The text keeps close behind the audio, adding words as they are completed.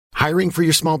Hiring for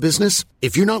your small business?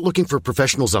 If you're not looking for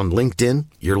professionals on LinkedIn,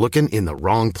 you're looking in the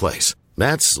wrong place.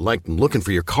 That's like looking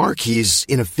for your car keys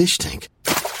in a fish tank.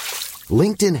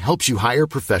 LinkedIn helps you hire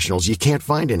professionals you can't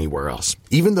find anywhere else,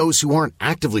 even those who aren't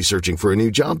actively searching for a new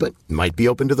job but might be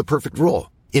open to the perfect role.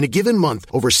 In a given month,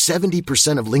 over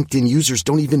 70% of LinkedIn users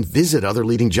don't even visit other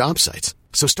leading job sites.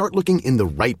 So start looking in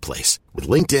the right place. With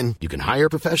LinkedIn, you can hire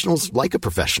professionals like a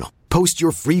professional. Post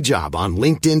your free job on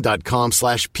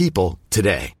linkedin.com/people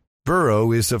today.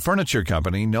 Burrow is a furniture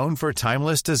company known for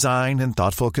timeless design and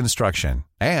thoughtful construction,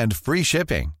 and free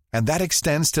shipping. And that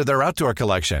extends to their outdoor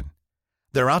collection.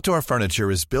 Their outdoor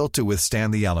furniture is built to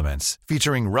withstand the elements,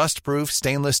 featuring rust-proof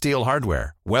stainless steel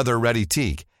hardware, weather-ready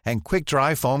teak, and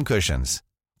quick-dry foam cushions.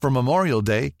 For Memorial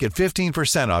Day, get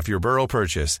 15% off your Burrow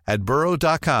purchase at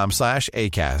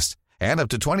burrow.com/acast, and up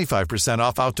to 25%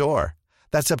 off outdoor.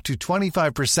 That's up to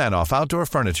 25% off outdoor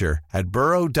furniture at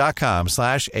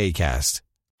burrow.com/acast.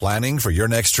 Planning for your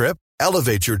next trip?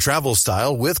 Elevate your travel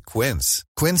style with Quince.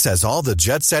 Quince has all the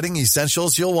jet-setting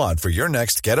essentials you'll want for your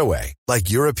next getaway,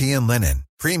 like European linen,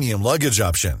 premium luggage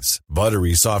options,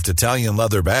 buttery soft Italian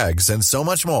leather bags, and so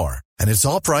much more. And it's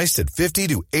all priced at 50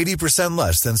 to 80%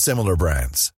 less than similar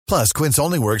brands. Plus, Quince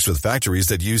only works with factories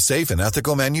that use safe and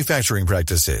ethical manufacturing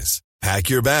practices.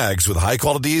 Pack your bags with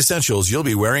high-quality essentials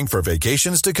you'll be wearing for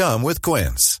vacations to come with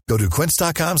Quince. Go to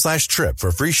quince.com/trip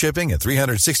for free shipping and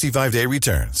 365-day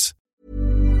returns.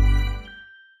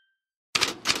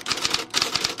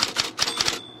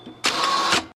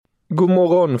 God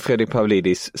morgon Fredrik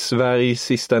Pavlidis. Sveriges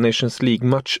sista Nations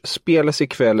League-match spelas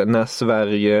ikväll när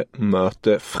Sverige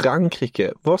möter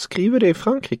Frankrike. Vad skriver det i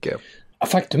Frankrike?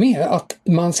 Faktum är att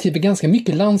man skriver ganska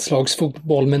mycket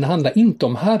landslagsfotboll, men det handlar inte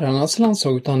om herrarnas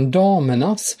landslag utan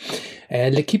damernas.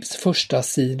 L'Equipes första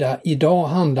sida idag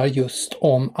handlar just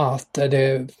om att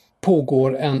det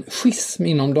pågår en schism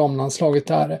inom damlandslaget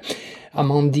där.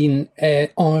 Amandine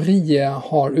Henry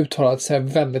har uttalat sig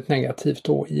väldigt negativt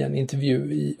då i en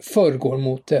intervju i förrgår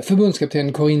mot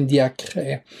förbundskapten Corinne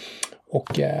Diacre. Och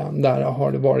där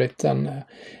har det varit en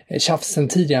tjafsen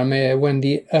tidigare med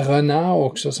Wendy Renard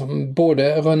också, som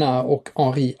både Renard och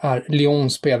Henry är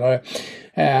Lyon-spelare.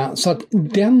 Så att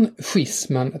den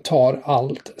schismen tar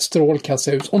allt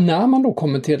strålkastarljus. Och när man då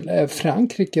kommer till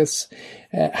Frankrikes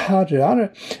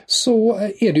herrar så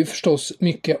är det ju förstås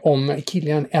mycket om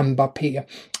Kylian Mbappé.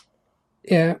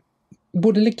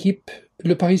 Både L'Equipe,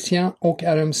 Le Parisien och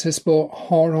RMC Sport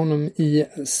har honom i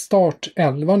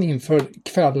startelvan inför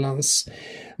kvällens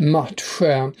match.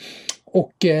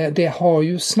 Och det har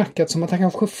ju snackats om att han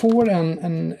kanske får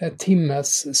en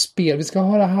timmes spel. Vi ska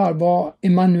höra här vad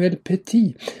Emmanuel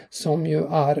Petit, som ju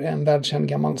är en välkänd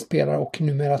gammal spelare och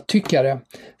numera tyckare,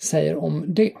 säger om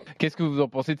det. Qu'est-ce que vous en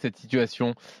pensez de cette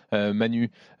situation, Manu?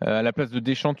 À la place de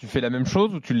Deschamps, tu fais la même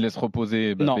chose ou tu le laisses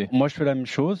reposer, Mbappé? Non, moi je fais la même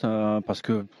chose parce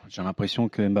que j'ai l'impression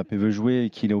que Mbappé veut jouer et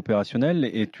qu'il est opérationnel,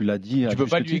 et tu l'as dit. Tu peux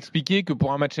pas lui expliquer que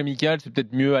pour un match amical, c'est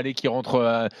peut-être mieux aller qu'il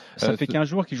rentre. Ça fait 15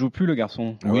 jours qu'il joue plus, le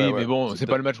garçon. Oui, mais bon, c'est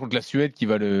pas le match contre la Suède qui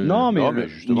va le. Non, mais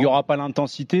il n'y aura pas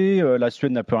l'intensité. La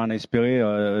Suède n'a plus rien à espérer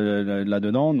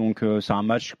là-dedans, donc c'est un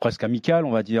match presque amical,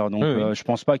 on va dire. Donc je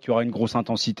pense pas qu'il y aura une grosse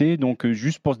intensité. Donc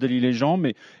juste pour se délier les jambes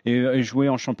et jouer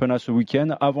en championnat ce week-end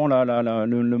avant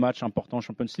le match important en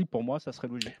Champions League, pour moi, ça serait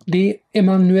logique. Det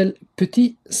Emmanuel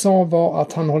Petit sa var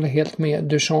att han håller helt med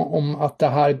Deschamps om att det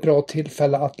här är ett bra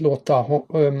tillfälle att låta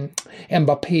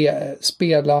Mbappé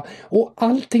spela. Och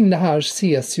allting det här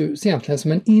ses ju egentligen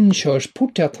som en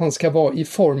inkörsport till att han ska vara i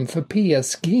form för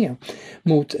PSG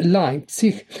mot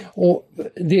Leipzig. Och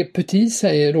det Petit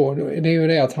säger då, det är ju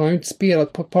det att han har inte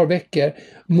spelat på ett par veckor.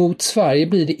 Mot Sverige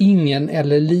blir det ingen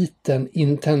eller liten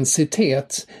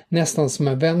intensitet, nästan som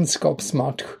en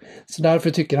vänskapsmatch. Så därför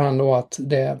tycker han då att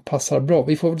det passar bra.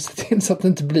 Vi får väl se till så att det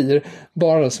inte blir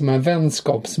bara som en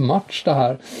vänskapsmatch det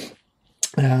här.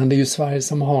 Det är ju Sverige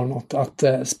som har något att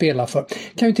spela för.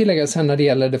 Kan ju tillägga sen när det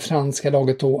gäller det franska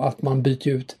laget då att man byter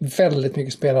ut väldigt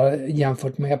mycket spelare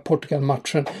jämfört med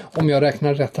Portugal-matchen. Om jag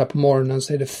räknar rätt här på morgonen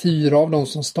så är det 4 av dem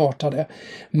som startade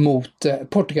mot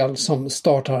Portugal som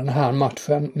startar den här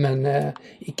matchen. Men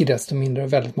icke desto mindre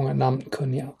väldigt många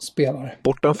namnkunniga spelare.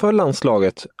 Bortanför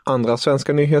landslaget, andra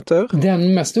svenska nyheter?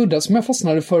 Den mest udda som jag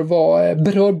fastnade för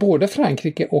berör både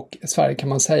Frankrike och Sverige kan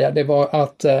man säga. Det var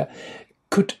att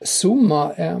Kurt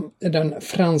Zouma, den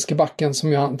franska backen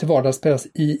som ju till vardags spelas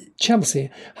i Chelsea,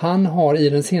 han har i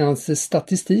den senaste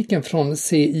statistiken från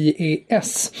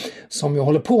CIES, som ju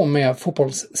håller på med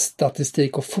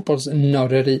fotbollsstatistik och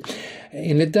fotbollsnörderi.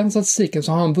 Enligt den statistiken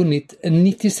så har han vunnit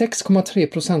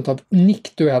 96,3% av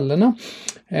nickduellerna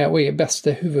och är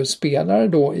bästa huvudspelare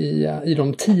då i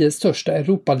de 10 största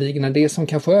Europaligorna. Det som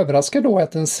kanske överraskar då är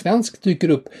att en svensk dyker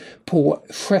upp på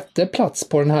 6:e plats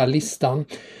på den här listan.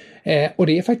 Och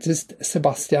det är faktiskt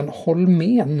Sebastian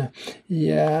Holmén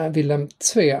i Willem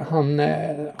II. Han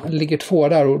ligger 2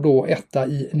 där och då 1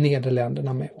 i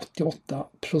Nederländerna med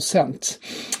 88%.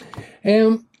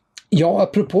 Ja,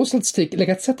 apropå statistik,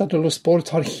 Gazzetta dello Sport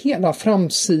har hela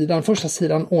första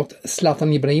sidan åt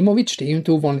Zlatan Ibrahimovic. Det är ju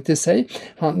inte ovanligt i sig.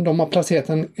 De har placerat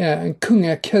en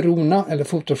kungakrona eller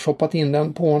photoshoppat in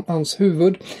den på hans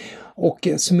huvud och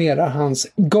summerar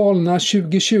hans galna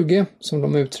 2020, som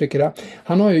de uttrycker det.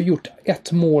 Han har ju gjort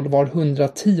 1 mål var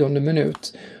 110:e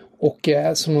minut och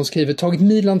som de skriver, tagit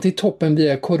Milan till toppen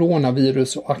via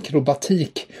coronavirus och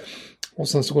akrobatik. Och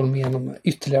sen så går de igenom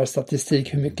ytterligare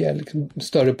statistik, hur mycket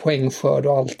större poängskörd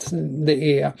och allt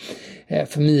det är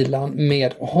för Milan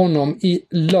med honom i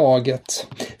laget.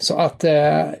 Så att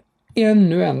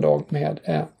ännu en dag med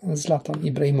Zlatan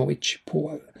Ibrahimovic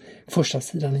på första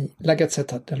sidan i La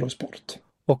Gazzetta dello Sport.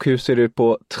 Och hur ser det ut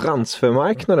på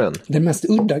transfermarknaden? Den mest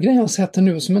udda grejen jag har sett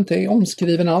nu, som inte är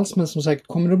omskriven alls men som säkert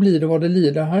kommer att bli det vad det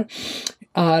lider här,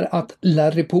 är att La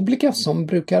Repubblica, som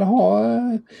brukar ha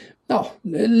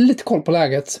lite koll på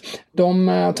läget,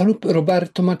 de tar upp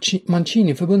Roberto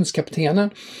Mancini, förbundskaptenen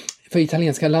för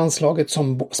italienska landslaget,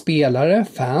 som spelare,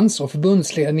 fans och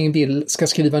förbundsledning ska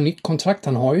skriva nytt kontrakt.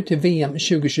 Han har ju till VM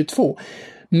 2022.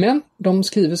 Men de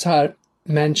skriver så här: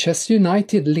 Manchester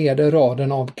United leder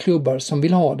raden av klubbar som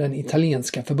vill ha den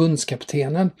italienska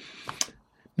förbundskaptenen.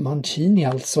 Mancini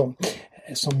alltså,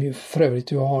 som ju för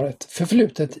övrigt har ett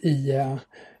förflutet i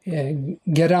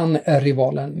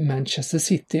grannrivalen Manchester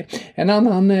City. En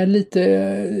annan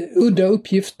lite udda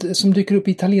uppgift som dyker upp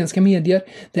i italienska medier,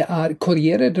 det är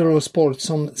Corriere dello Sport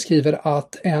som skriver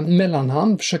att en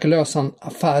mellanhand försöker lösa en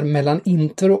affär mellan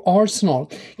Inter och Arsenal.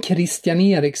 Christian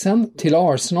Eriksen till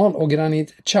Arsenal och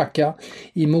Granit Xhaka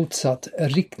i motsatt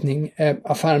riktning.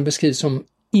 Affären beskrivs som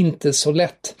inte så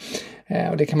lätt.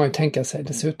 Och det kan man ju tänka sig.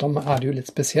 Dessutom är det ju lite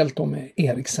speciellt då med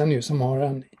Eriksen ju, som har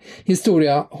en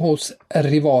historia hos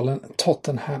rivalen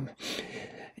Tottenham.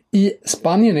 I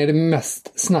Spanien är det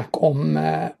mest snack om,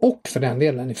 och för den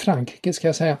delen i Frankrike ska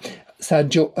jag säga,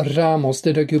 Sergio Ramos.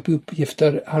 Det dök upp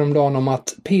uppgifter häromdagen om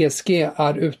att PSG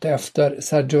är ute efter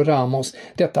Sergio Ramos.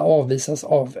 Detta avvisas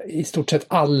av i stort sett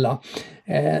alla.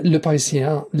 Le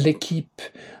Parisien, L'Equipe,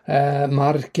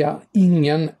 Marca.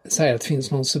 Ingen säger att det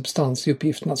finns någon substans i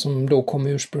uppgifterna, som då kommer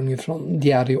ursprungligen från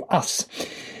Diario AS.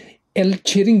 El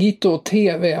Chiringuito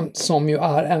TV, som ju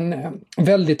är en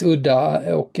väldigt udda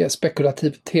och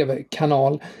spekulativ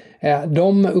tv-kanal,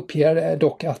 de uppger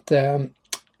dock att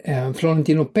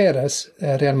Florentino Pérez,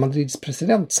 Real Madrids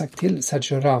president, sagt till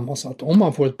Sergio Ramos att om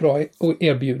han får ett bra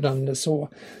erbjudande så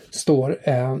står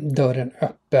dörren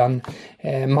öppen.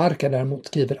 Marca däremot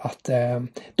skriver att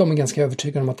de är ganska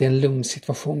övertygade om att det är en lugn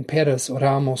situation. Pérez och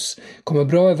Ramos kommer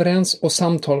bra överens och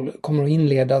samtal kommer att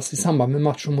inledas i samband med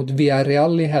matchen mot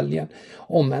Villarreal i helgen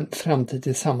om en framtid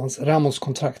tillsammans. Ramos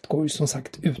kontrakt går ju som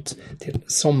sagt ut till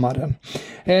sommaren.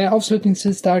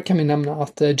 Avslutningsvis där kan vi nämna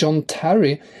att John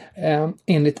Terry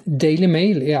enligt Daily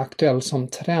Mail är aktuell som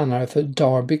tränare för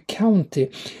Derby County.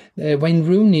 Wayne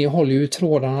Rooney håller ju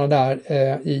trådarna där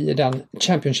i den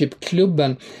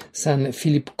Championship-klubben sen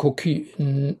Philippe Cocu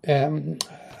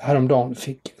häromdagen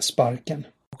fick sparken.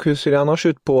 Och hur ser det annars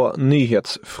ut på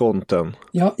nyhetsfronten?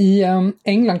 Ja, i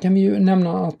England kan vi ju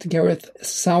nämna att Gareth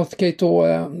Southgate då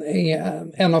är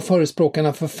en av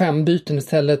förespråkarna för 5 byten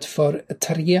istället för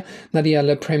 3 när det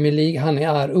gäller Premier League. Han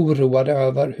är oroad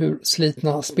över hur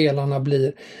slitna spelarna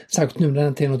blir, särskilt nu när det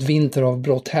inte är något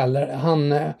vinteravbrott heller.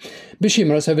 Han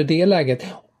bekymrar sig över det läget.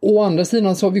 Å andra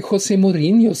sidan så har vi José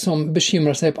Mourinho som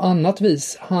bekymrar sig på annat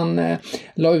vis. Han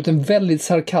la ut en väldigt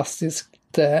sarkastisk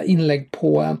inlägg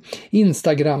på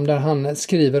Instagram där han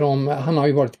skriver om, han har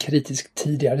ju varit kritisk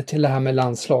tidigare till det här med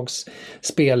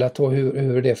landslagsspelet och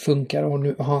hur det funkar, och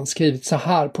nu har han skrivit så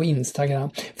här på Instagram: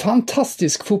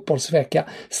 fantastisk fotbollsvecka,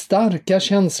 starka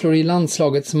känslor i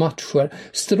landslagets matcher,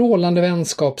 strålande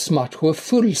vänskapsmatcher,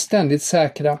 fullständigt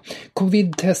säkra,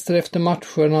 covid-tester efter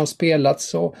matcherna har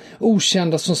spelats och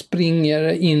okända som springer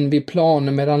in vid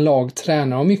planen medan lag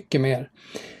tränar och mycket mer.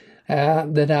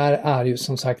 Det där är ju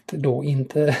som sagt då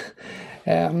inte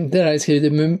det där är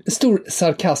skrivet med stor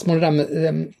sarkasm, och det där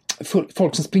med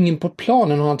folk som springer in på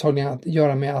planen har antagligen att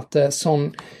göra med att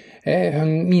Son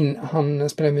Han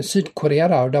spelade med Sydkorea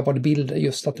där, och där var det bilder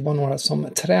just att det var några som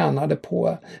tränade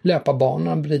på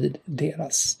löparbanan bredvid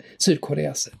deras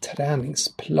Sydkoreas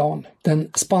träningsplan. Den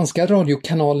spanska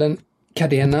radiokanalen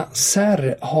Cadena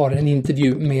Ser har en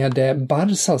intervju med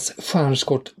Barças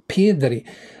stjärnskott Pedri.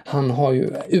 Han har ju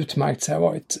utmärkt sig,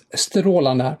 varit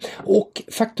strålande här. Och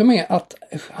faktum är att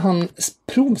han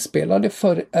provspelade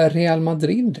för Real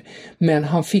Madrid, men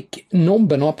han fick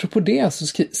nobben, och apropå det så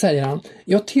säger han: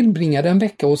 jag tillbringade en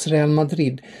vecka hos Real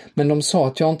Madrid, men de sa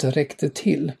att jag inte räckte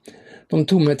till. De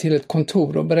tog mig till ett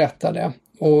kontor och berättade,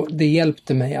 och det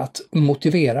hjälpte mig att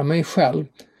motivera mig själv.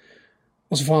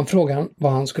 Och så får han frågan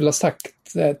vad han skulle ha sagt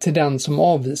till den som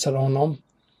avvisade honom.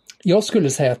 Jag skulle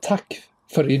säga tack,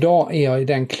 för idag är jag i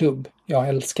den klubb jag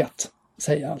älskat,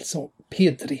 säger alltså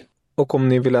Pedri. Och om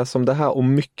ni vill läsa om det här och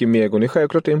mycket mer går ni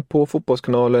självklart in på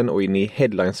Fotbollskanalen och in i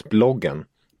Headlines-bloggen.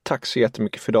 Tack så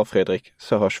jättemycket för idag, Fredrik,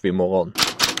 så hörs vi imorgon.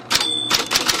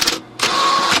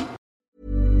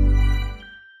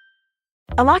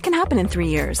 A lot can happen in 3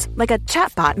 years, like a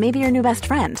chatbot may be your new best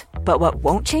friend. But what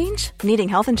won't change? Needing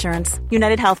health insurance.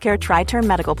 United Healthcare Tri-Term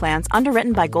Medical Plans,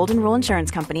 underwritten by Golden Rule Insurance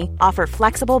Company, offer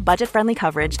flexible, budget-friendly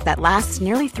coverage that lasts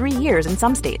nearly 3 years in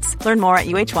some states. Learn more at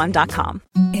uh1.com.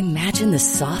 Imagine the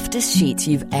softest sheets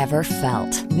you've ever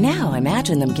felt. Now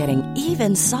imagine them getting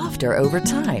even softer over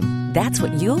time. That's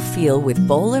what you'll feel with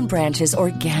Boll & Branch's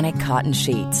organic cotton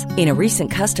sheets. In a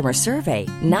recent customer survey,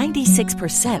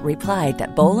 96% replied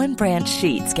that Boll & Branch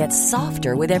sheets get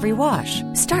softer with every wash.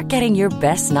 Start getting your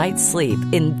best night's sleep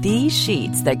in these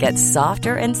sheets that get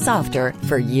softer and softer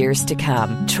for years to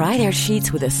come. Try their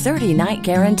sheets with a 30-night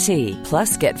guarantee.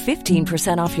 Plus, get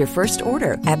 15% off your first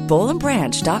order at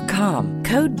bollandbranch.com.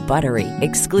 Code BUTTERY.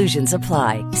 Exclusions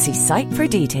apply. See site for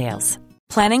details.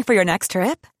 Planning for your next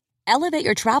trip? Elevate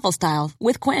your travel style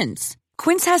with Quince.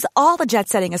 Quince has all the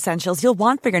jet-setting essentials you'll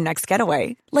want for your next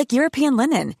getaway, like European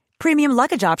linen, premium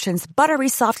luggage options, buttery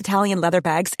soft Italian leather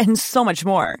bags, and so much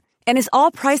more. And is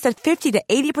all priced at 50 to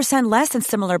 80% less than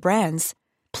similar brands.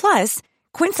 Plus,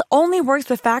 Quince only works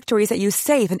with factories that use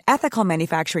safe and ethical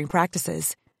manufacturing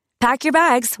practices. Pack your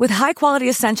bags with high-quality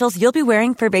essentials you'll be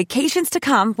wearing for vacations to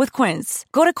come with Quince.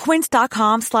 Go to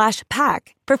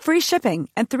quince.com/pack for free shipping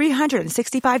and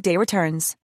 365-day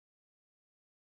returns.